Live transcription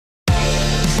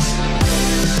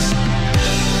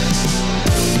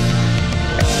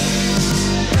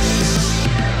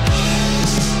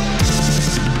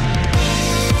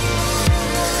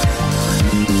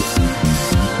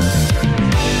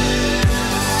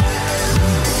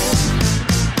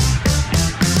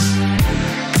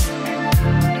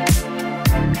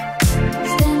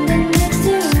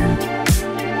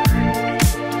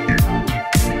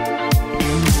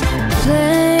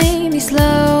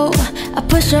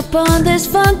Touch upon this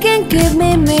funk and give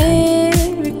me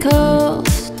miracles.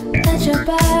 Let your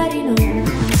body know,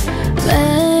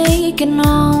 make it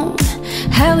known.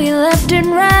 How we left and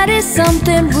right is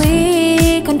something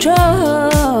we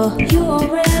control. You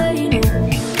already know.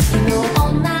 You know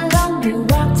all night long we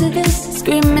rock to this,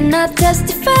 screaming I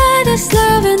testify that's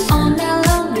loving. All night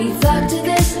long we vibe to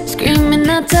this, screaming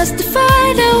I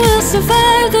testify that we'll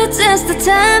survive the test of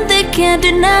time. They can't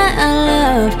deny our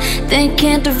love, they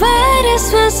can't divide us.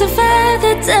 We'll survive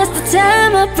the test of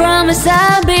time. I promise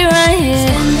I'll be right here,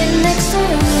 standing next to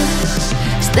you,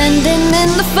 standing in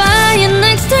the fire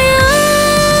next to you.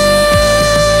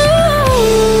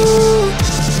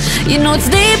 You know it's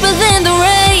deeper than the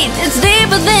rain, it's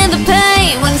deeper than the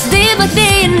pain. When it's deep like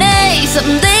DNA,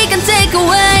 something they can take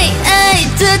away. Ay,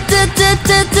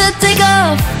 take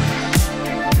off.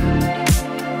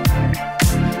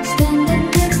 Standing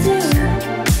next to you,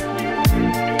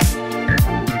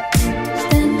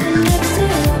 standing next to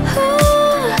you.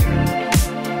 Ooh.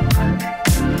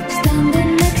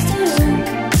 Standing next to you.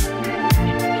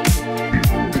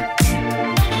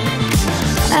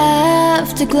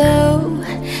 Afterglow,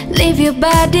 leave your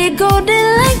body golden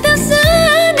like the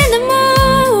sun and the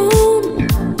moon.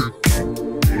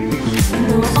 You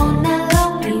know all night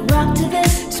long we rock to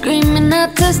this, screaming I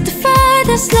testify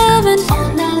that's loving. All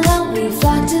night long we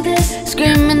flock to this,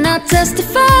 screaming I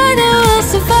testify that we'll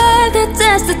survive the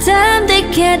test of time. They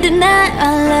can't deny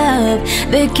our love,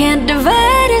 they can't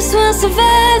divide us. We'll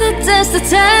survive the test of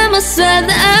time. I swear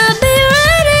that I'll be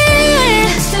ready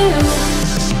next to you,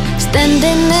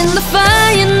 standing in the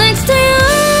fire next to you.